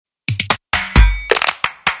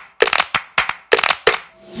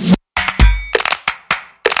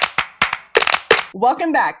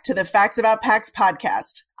Welcome back to the Facts About PACs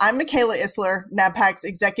podcast. I'm Michaela Isler, NABPAC's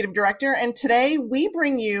Executive Director, and today we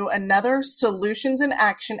bring you another Solutions in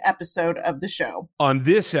Action episode of the show. On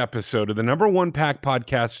this episode of the #1 PAC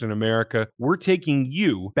podcast in America, we're taking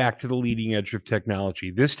you back to the leading edge of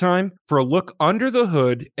technology, this time for a look under the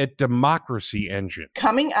hood at Democracy Engine.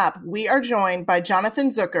 Coming up, we are joined by Jonathan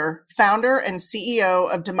Zucker, founder and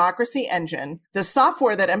CEO of Democracy Engine, the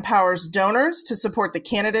software that empowers donors to support the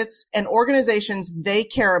candidates and organizations they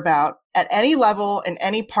care about at any level, in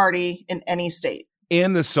any party, in any state.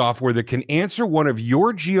 And the software that can answer one of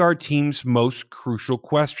your GR team's most crucial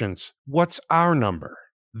questions. What's our number?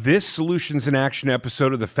 This Solutions in Action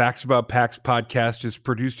episode of the Facts About PACs podcast is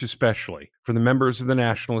produced especially for the members of the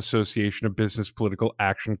National Association of Business Political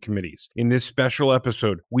Action Committees. In this special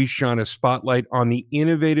episode, we shine a spotlight on the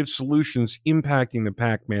innovative solutions impacting the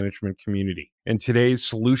PAC management community. And today's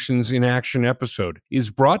Solutions in Action episode is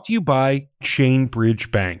brought to you by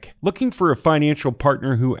Chainbridge Bank. Looking for a financial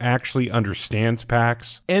partner who actually understands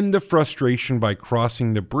PACs? End the frustration by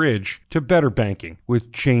crossing the bridge to better banking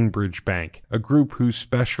with Chainbridge Bank, a group who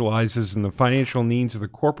specializes in the financial needs of the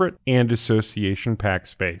corporate and association PAC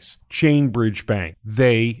space. Chainbridge Bank.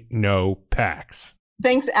 They know PACs.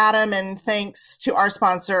 Thanks, Adam, and thanks to our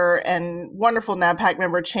sponsor and wonderful NABPAC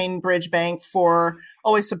member, Chainbridge Bank, for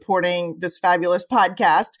always supporting this fabulous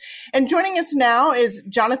podcast. And joining us now is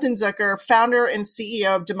Jonathan Zucker, founder and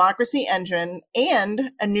CEO of Democracy Engine, and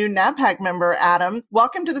a new NABPAC member, Adam.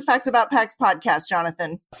 Welcome to the Facts About PACs podcast,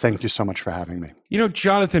 Jonathan. Thank you so much for having me. You know,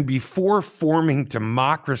 Jonathan, before forming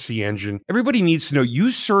Democracy Engine, everybody needs to know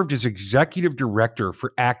you served as executive director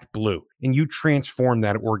for Act Blue, and you transformed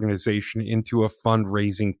that organization into a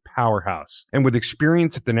fundraising powerhouse. And with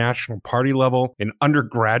experience at the national party level, an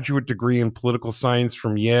undergraduate degree in political science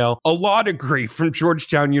from Yale, a law degree from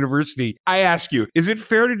Georgetown University, I ask you, is it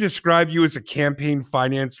fair to describe you as a campaign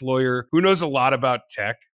finance lawyer who knows a lot about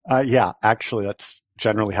tech? Yeah, actually, that's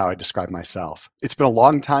generally how I describe myself. It's been a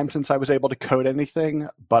long time since I was able to code anything,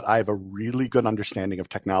 but I have a really good understanding of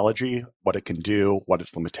technology, what it can do, what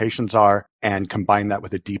its limitations are, and combine that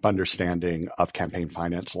with a deep understanding of campaign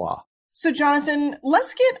finance law. So, Jonathan,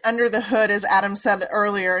 let's get under the hood, as Adam said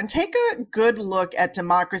earlier, and take a good look at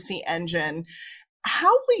Democracy Engine.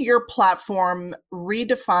 How will your platform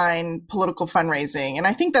redefine political fundraising? And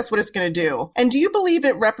I think that's what it's going to do. And do you believe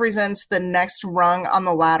it represents the next rung on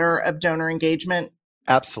the ladder of donor engagement?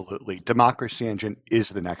 Absolutely. Democracy Engine is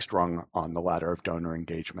the next rung on the ladder of donor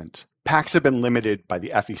engagement. PACs have been limited by the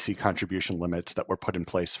FEC contribution limits that were put in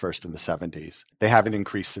place first in the 70s. They haven't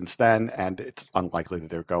increased since then, and it's unlikely that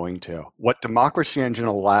they're going to. What Democracy Engine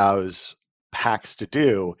allows PACs to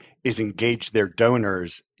do is engage their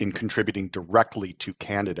donors in contributing directly to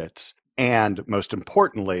candidates and, most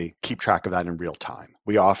importantly, keep track of that in real time.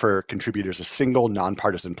 We offer contributors a single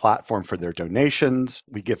nonpartisan platform for their donations.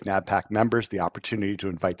 We give NABPAC members the opportunity to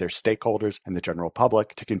invite their stakeholders and the general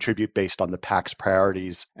public to contribute based on the PAC's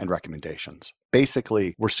priorities and recommendations.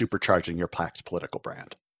 Basically, we're supercharging your PAC's political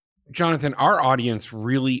brand. Jonathan, our audience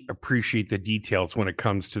really appreciate the details when it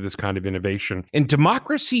comes to this kind of innovation, and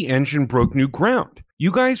Democracy Engine broke new ground.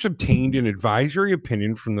 You guys obtained an advisory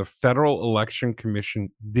opinion from the Federal Election Commission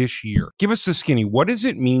this year. Give us the skinny. What does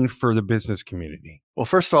it mean for the business community? Well,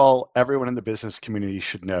 first of all, everyone in the business community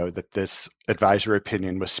should know that this advisory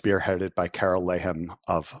opinion was spearheaded by Carol Laham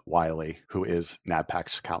of Wiley, who is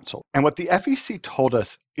NABPAC's counsel. And what the FEC told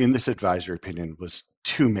us in this advisory opinion was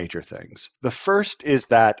two major things. The first is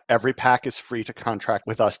that every PAC is free to contract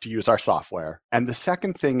with us to use our software. And the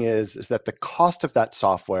second thing is that the cost of that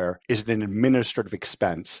software is an administrative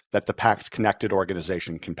expense that the PAC's connected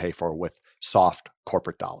organization can pay for with soft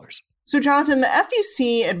corporate dollars. So, Jonathan, the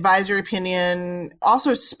FEC advisory opinion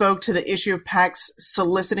also spoke to the issue of PACs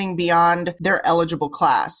soliciting beyond their eligible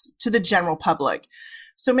class to the general public.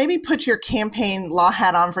 So maybe put your campaign law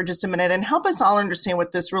hat on for just a minute and help us all understand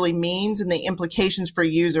what this really means and the implications for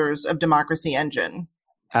users of Democracy Engine.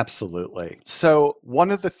 Absolutely. So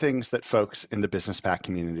one of the things that folks in the business PAC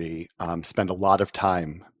community spend a lot of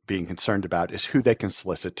time being concerned about is who they can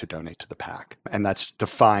solicit to donate to the PAC. And that's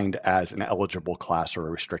defined as an eligible class or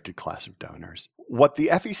a restricted class of donors. What the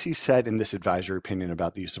FEC said in this advisory opinion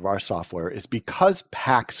about the use of our software is because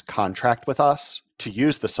PACs contract with us to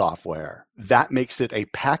use the software, that makes it a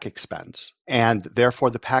PAC expense. And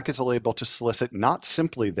therefore, the PAC is able to solicit not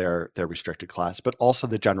simply their restricted class, but also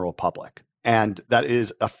the general public. And that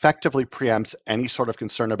is effectively preempts any sort of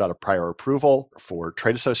concern about a prior approval for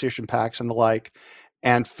trade association PACs and the like.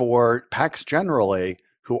 And for PACs generally,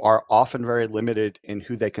 who are often very limited in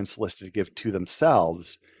who they can solicit to give to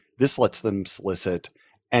themselves, this lets them solicit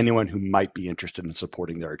anyone who might be interested in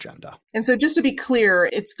supporting their agenda. And so just to be clear,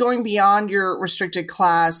 it's going beyond your restricted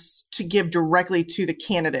class to give directly to the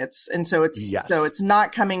candidates. And so it's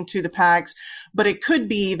not coming to the PACs, but it could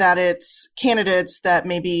be that it's candidates that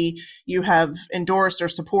maybe you have endorsed or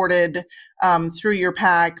supported through your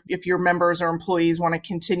PAC. If your members or employees want to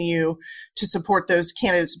continue to support those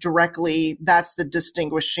candidates directly, that's the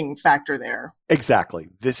distinguishing factor there. Exactly.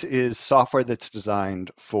 This is software that's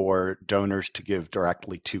designed for donors to give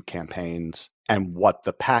directly to campaigns. And what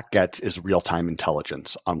the PAC gets is real-time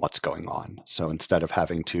intelligence on what's going on. So instead of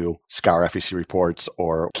having to scour FEC reports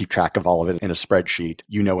or keep track of all of it in a spreadsheet,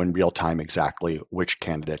 you know in real time exactly which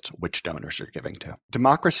candidates, which donors you're giving to.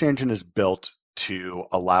 Democracy Engine is built to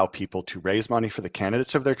allow people to raise money for the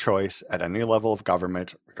candidates of their choice at any level of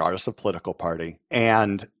government, regardless of political party,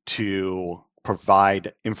 and to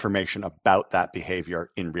provide information about that behavior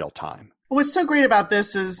in real time. What's so great about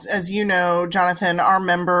this is, as you know, Jonathan, our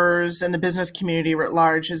members and the business community writ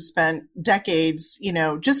large has spent decades,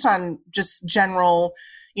 just on general,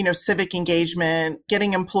 civic engagement,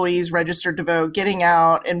 getting employees registered to vote, getting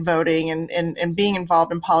out and voting and being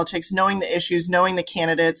involved in politics, knowing the issues, knowing the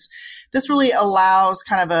candidates. This really allows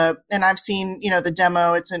kind of and I've seen, the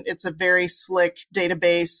demo, it's a very slick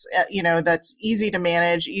database, that's easy to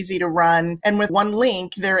manage, easy to run. And with one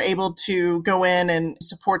link, they're able to go in and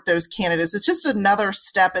support those candidates. It's just another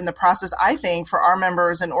step in the process, I think, for our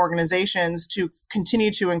members and organizations to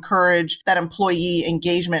continue to encourage that employee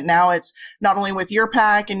engagement. Now it's not only with your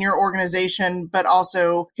PAC and your organization, but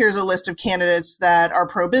also here's a list of candidates that are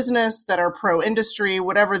pro-business, that are pro-industry,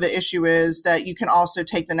 whatever the issue is, that you can also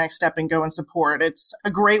take the next step and go and support. It's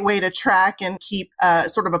a great way to track and keep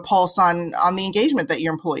sort of a pulse on the engagement that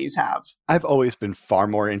your employees have. I've always been far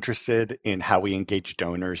more interested in how we engage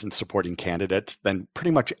donors and supporting candidates than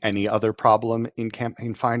pretty much any other problem in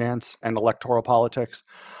campaign finance and electoral politics.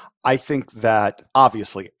 I think that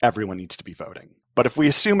obviously everyone needs to be voting. But if we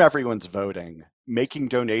assume everyone's voting, making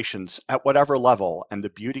donations at whatever level, and the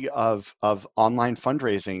beauty of online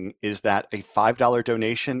fundraising is that a $5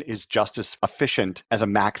 donation is just as efficient as a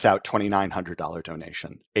max out $2,900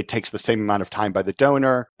 donation. It takes the same amount of time by the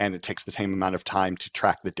donor, and it takes the same amount of time to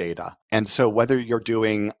track the data. And so whether you're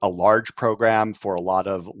doing a large program for a lot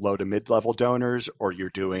of low to mid-level donors, or you're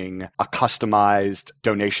doing a customized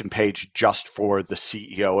donation page just for the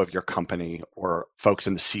CEO of your company or folks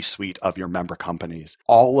in the C-suite of your member companies,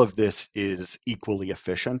 all of this is equally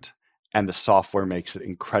efficient, and the software makes it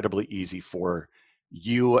incredibly easy for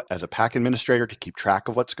you as a PAC administrator to keep track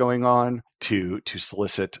of what's going on, to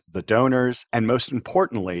solicit the donors, and most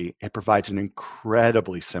importantly, it provides an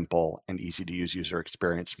incredibly simple and easy to use user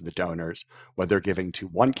experience for the donors, whether giving to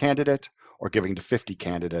one candidate or giving to 50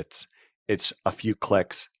 candidates. It's a few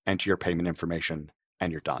clicks, enter your payment information,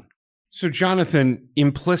 and you're done. So, Jonathan,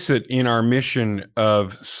 implicit in our mission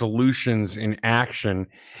of solutions in action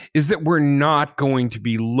is that we're not going to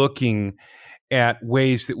be looking at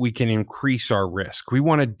ways that we can increase our risk. We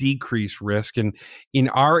want to decrease risk. And in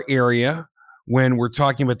our area, when we're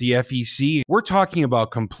talking about the FEC, we're talking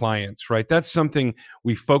about compliance, right? That's something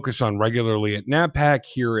we focus on regularly at NABPAC,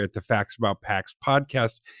 here at the Facts About PACs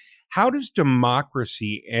podcast. How does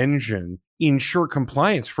Democracy Engine ensure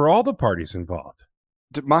compliance for all the parties involved?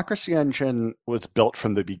 Democracy Engine was built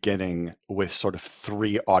from the beginning with sort of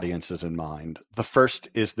three audiences in mind. The first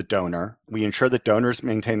is the donor. We ensure that donors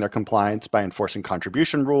maintain their compliance by enforcing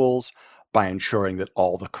contribution rules, by ensuring that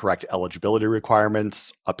all the correct eligibility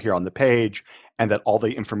requirements appear on the page, and that all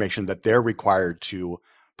the information that they're required to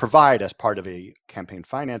provide as part of a campaign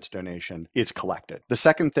finance donation is collected. The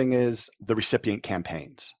second thing is the recipient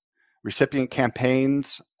campaigns. Recipient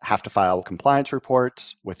campaigns have to file compliance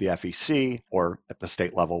reports with the FEC or at the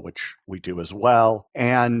state level, which we do as well.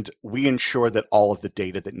 And we ensure that all of the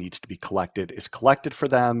data that needs to be collected is collected for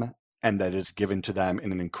them and that is given to them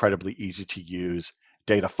in an incredibly easy to use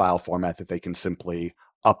data file format that they can simply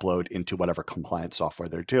upload into whatever compliance software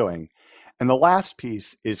they're doing. And the last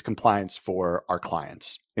piece is compliance for our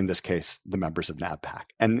clients, in this case, the members of NABPAC.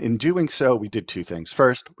 And in doing so, we did two things.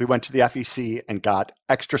 First, we went to the FEC and got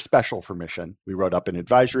extra special permission. We wrote up an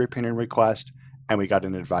advisory opinion request, and we got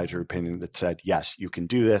an advisory opinion that said, yes, you can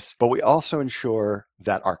do this. But we also ensure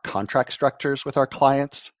that our contract structures with our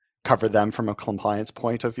clients cover them from a compliance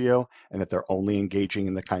point of view, and that they're only engaging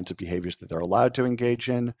in the kinds of behaviors that they're allowed to engage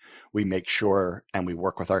in. We make sure and we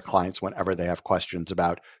work with our clients whenever they have questions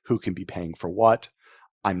about who can be paying for what.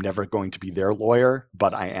 I'm never going to be their lawyer,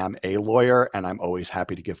 but I am a lawyer, and I'm always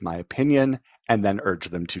happy to give my opinion and then urge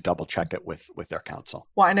them to double check it with their counsel.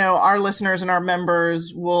 Well, I know our listeners and our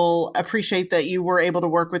members will appreciate that you were able to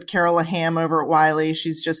work with Carol Laham over at Wiley.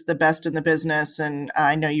 She's just the best in the business, and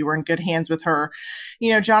I know you were in good hands with her.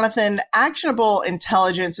 You know, Jonathan, actionable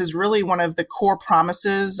intelligence is really one of the core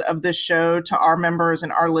promises of this show to our members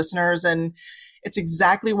and our listeners, and it's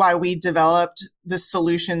exactly why we developed the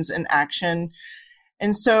Solutions in Action.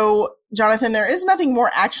 And so, Jonathan, there is nothing more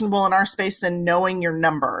actionable in our space than knowing your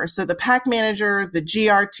number. So the PAC manager, the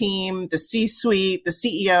GR team, the C-suite, the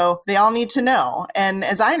CEO, they all need to know. And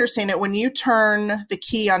as I understand it, when you turn the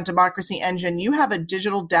key on Democracy Engine, you have a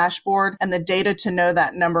digital dashboard and the data to know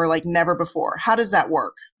that number like never before. How does that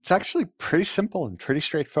work? It's actually pretty simple and pretty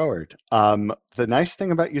straightforward. The nice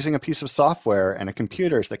thing about using a piece of software and a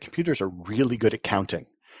computer is that computers are really good at counting.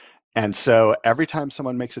 And so every time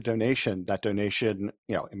someone makes a donation, that donation,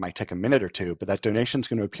 it might take a minute or two, but that donation is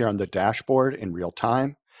going to appear on the dashboard in real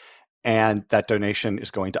time. And that donation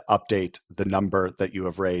is going to update the number that you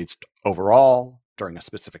have raised overall during a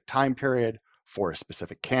specific time period for a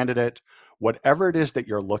specific candidate. Whatever it is that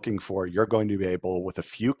you're looking for, you're going to be able, with a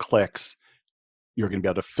few clicks, you're going to be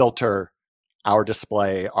able to filter our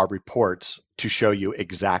display, our reports to show you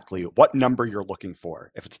exactly what number you're looking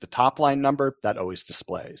for. If it's the top line number, that always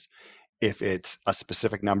displays. If it's a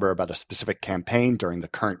specific number about a specific campaign during the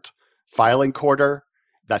current filing quarter,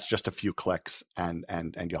 that's just a few clicks and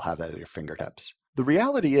you'll have that at your fingertips. The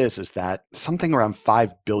reality is that something around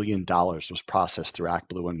 $5 billion was processed through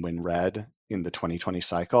ActBlue and WinRed in the 2020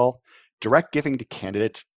 cycle. Direct giving to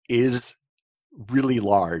candidates is really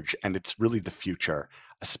large, and it's really the future,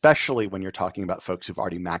 especially when you're talking about folks who've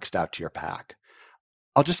already maxed out to your PAC.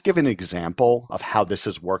 I'll just give an example of how this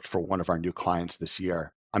has worked for one of our new clients this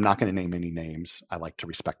year. I'm not going to name any names. I like to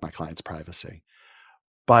respect my clients' privacy.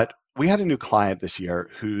 But we had a new client this year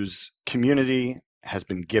whose community has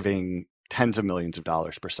been giving tens of millions of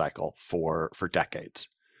dollars per cycle for decades.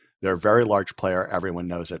 They're a very large player. Everyone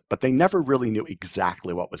knows it, but they never really knew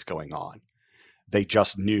exactly what was going on. They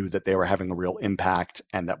just knew that they were having a real impact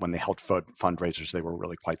and that when they held fundraisers, they were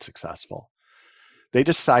really quite successful. They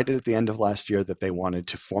decided at the end of last year that they wanted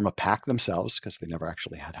to form a PAC themselves because they never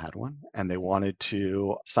actually had one. And they wanted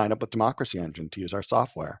to sign up with Democracy Engine to use our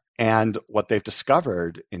software. And what they've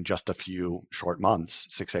discovered in just a few short months,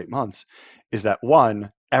 6-8 months, is that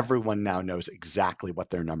one, everyone now knows exactly what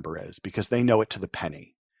their number is because they know it to the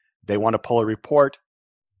penny. They want to pull a report,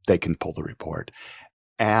 they can pull the report.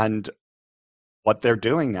 And what they're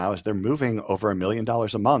doing now is they're moving over $1 million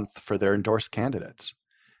a month for their endorsed candidates.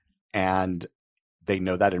 And they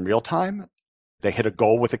know that in real time. They hit a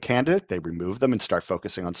goal with a candidate, they remove them and start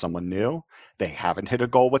focusing on someone new. They haven't hit a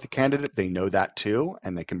goal with a candidate, they know that too,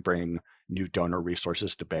 and they can bring new donor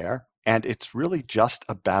resources to bear. And it's really just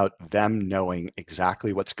about them knowing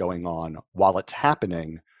exactly what's going on while it's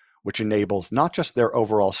happening, which enables not just their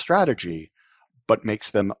overall strategy, but makes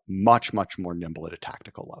them much, much more nimble at a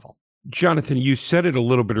tactical level. Jonathan, you said it a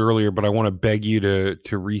little bit earlier, but I want to beg you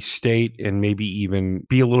to restate and maybe even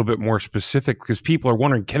be a little bit more specific because people are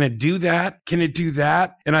wondering, can it do that? Can it do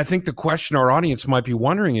that? And I think the question our audience might be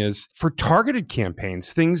wondering is for targeted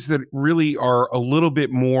campaigns, things that really are a little bit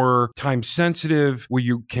more time sensitive, where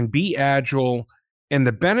you can be agile. And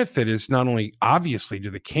the benefit is not only obviously to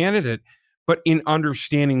the candidate, but in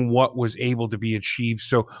understanding what was able to be achieved.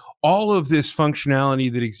 So all of this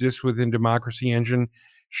functionality that exists within Democracy Engine,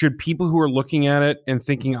 should people who are looking at it and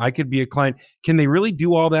thinking I could be a client, can they really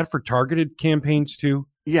do all that for targeted campaigns too?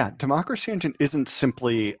 Yeah, Democracy Engine isn't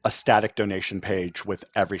simply a static donation page with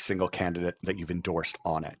every single candidate that you've endorsed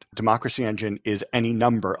on it. Democracy Engine is any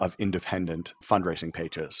number of independent fundraising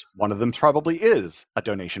pages. One of them probably is a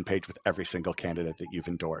donation page with every single candidate that you've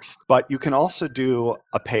endorsed. But you can also do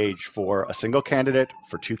a page for a single candidate,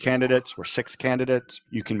 for 2 candidates, or 6 candidates.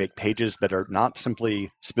 You can make pages that are not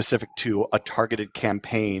simply specific to a targeted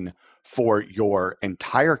campaign for your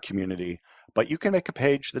entire community, but you can make a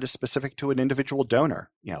page that is specific to an individual donor.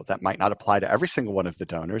 That might not apply to every single one of the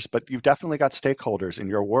donors, but you've definitely got stakeholders in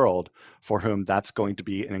your world for whom that's going to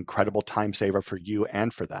be an incredible time saver for you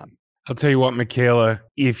and for them. I'll tell you what, Michaela,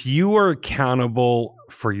 if you are accountable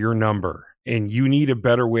for your number and you need a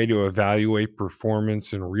better way to evaluate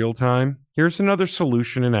performance in real time, here's another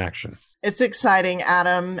solution in action. It's exciting,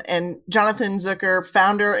 Adam. And Jonathan Zucker,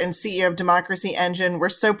 founder and CEO of Democracy Engine, we're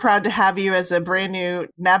so proud to have you as a brand new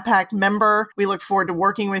NABPAC member. We look forward to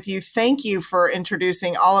working with you. Thank you for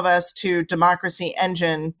introducing all of us to Democracy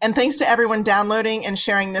Engine. And thanks to everyone downloading and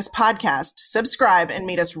sharing this podcast. Subscribe and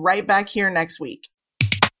meet us right back here next week.